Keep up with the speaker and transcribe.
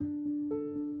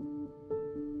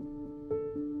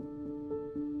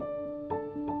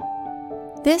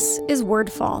This is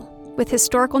Wordfall, with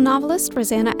historical novelist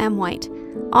Rosanna M. White,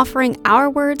 offering our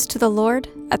words to the Lord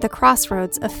at the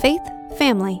crossroads of faith,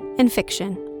 family, and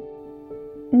fiction.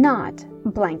 Not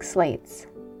blank slates.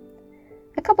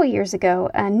 A couple years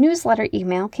ago, a newsletter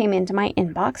email came into my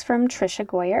inbox from Tricia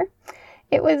Goyer.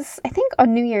 It was, I think,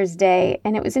 on New Year's Day,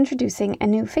 and it was introducing a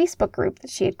new Facebook group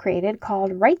that she had created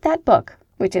called Write That Book,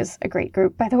 which is a great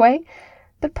group, by the way.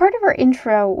 But part of her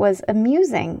intro was a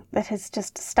musing that has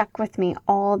just stuck with me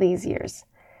all these years.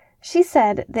 She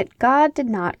said that God did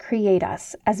not create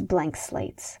us as blank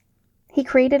slates. He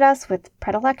created us with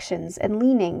predilections and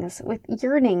leanings, with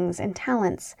yearnings and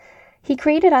talents. He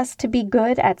created us to be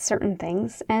good at certain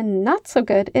things and not so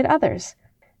good at others.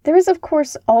 There is, of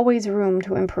course, always room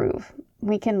to improve.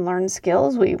 We can learn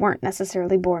skills we weren't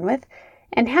necessarily born with,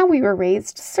 and how we were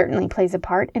raised certainly plays a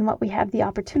part in what we have the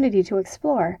opportunity to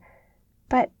explore.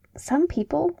 But some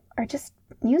people are just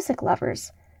music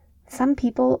lovers. Some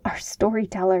people are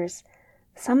storytellers.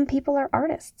 Some people are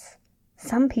artists.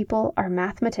 Some people are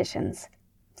mathematicians.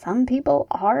 Some people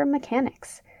are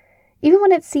mechanics. Even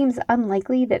when it seems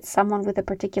unlikely that someone with a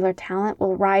particular talent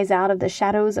will rise out of the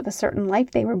shadows of a certain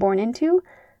life they were born into,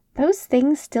 those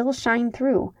things still shine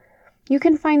through. You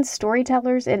can find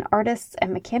storytellers and artists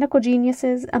and mechanical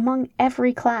geniuses among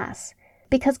every class.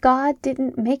 Because God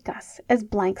didn't make us as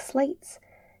blank slates.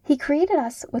 He created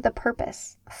us with a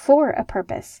purpose, for a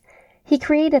purpose. He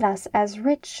created us as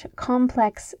rich,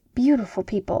 complex, beautiful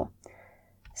people.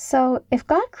 So if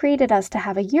God created us to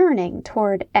have a yearning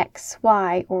toward X,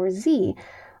 Y, or Z,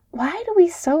 why do we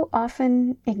so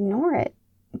often ignore it,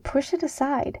 push it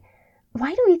aside?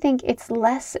 Why do we think it's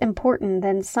less important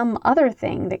than some other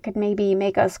thing that could maybe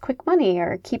make us quick money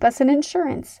or keep us in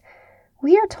insurance?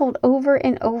 We are told over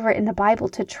and over in the Bible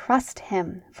to trust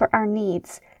Him for our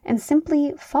needs and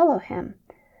simply follow Him.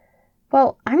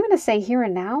 Well, I'm going to say here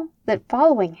and now that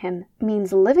following Him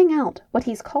means living out what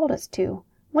He's called us to,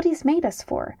 what He's made us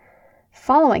for.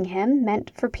 Following Him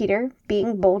meant for Peter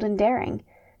being bold and daring.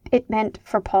 It meant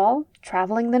for Paul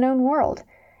traveling the known world.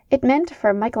 It meant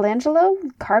for Michelangelo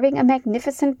carving a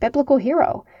magnificent biblical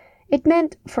hero. It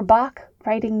meant for Bach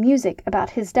writing music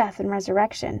about His death and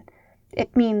resurrection.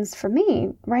 It means, for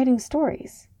me, writing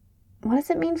stories. What does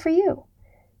it mean for you?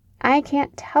 I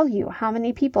can't tell you how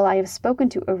many people I have spoken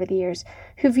to over the years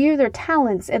who view their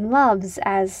talents and loves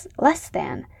as less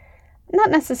than. Not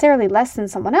necessarily less than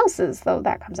someone else's, though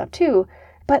that comes up too,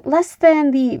 but less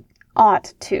than the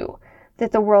ought to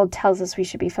that the world tells us we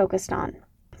should be focused on.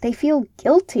 They feel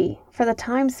guilty for the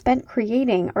time spent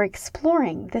creating or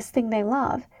exploring this thing they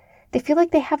love. They feel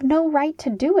like they have no right to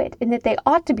do it and that they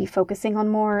ought to be focusing on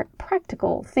more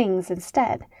practical things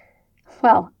instead.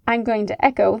 Well, I'm going to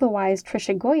echo the wise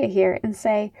Tricia Goyer here and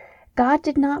say, God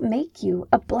did not make you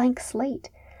a blank slate.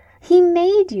 He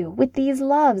made you with these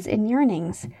loves and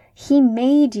yearnings. He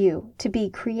made you to be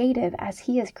creative as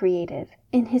He is creative,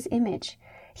 in His image.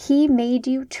 He made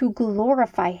you to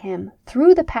glorify Him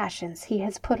through the passions He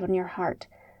has put on your heart.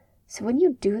 So when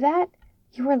you do that,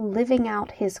 you are living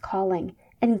out His calling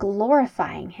and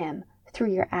glorifying Him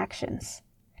through your actions.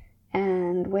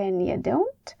 And when you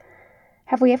don't,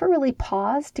 have we ever really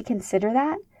paused to consider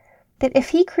that? That if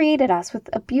He created us with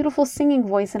a beautiful singing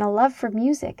voice and a love for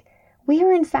music, we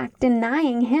are in fact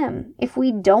denying Him if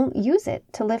we don't use it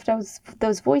to lift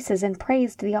those voices in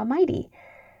praise to the Almighty.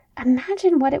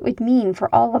 Imagine what it would mean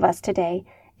for all of us today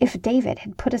if David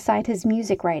had put aside his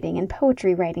music writing and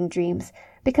poetry writing dreams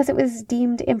because it was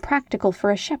deemed impractical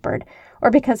for a shepherd,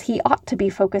 or because he ought to be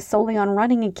focused solely on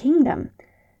running a kingdom.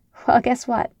 Well, guess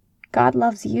what? God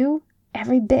loves you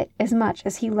every bit as much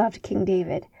as He loved King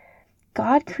David.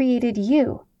 God created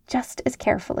you just as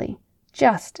carefully,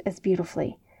 just as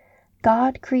beautifully.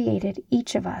 God created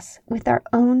each of us with our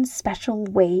own special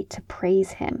way to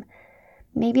praise Him.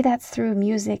 Maybe that's through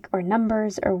music or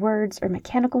numbers or words or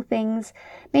mechanical things.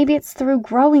 Maybe it's through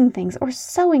growing things or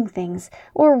sewing things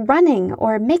or running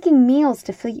or making meals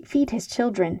to feed His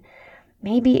children.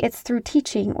 Maybe it's through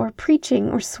teaching or preaching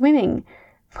or swimming.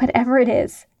 Whatever it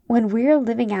is, when we're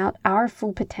living out our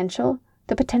full potential,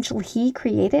 the potential He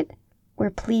created, we're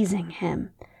pleasing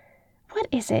Him. What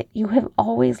is it you have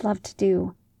always loved to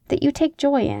do that you take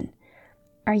joy in?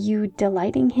 Are you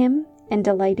delighting Him and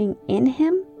delighting in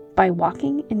Him by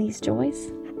walking in these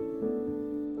joys?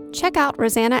 Check out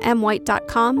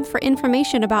RosannaMWhite.com for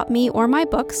information about me or my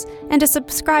books and to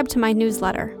subscribe to my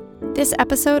newsletter. This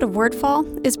episode of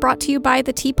Wordfall is brought to you by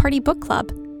the Tea Party Book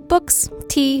Club. Books,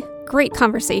 tea, great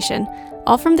conversation,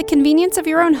 all from the convenience of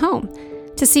your own home.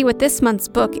 To see what this month's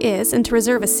book is and to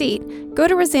reserve a seat, go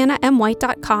to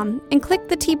RosannaMWhite.com and click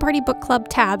the Tea Party Book Club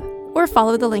tab or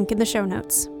follow the link in the show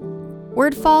notes.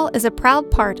 Wordfall is a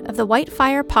proud part of the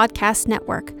Whitefire Podcast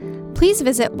Network. Please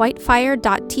visit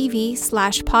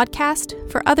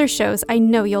whitefire.tv/podcast for other shows I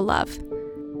know you'll love.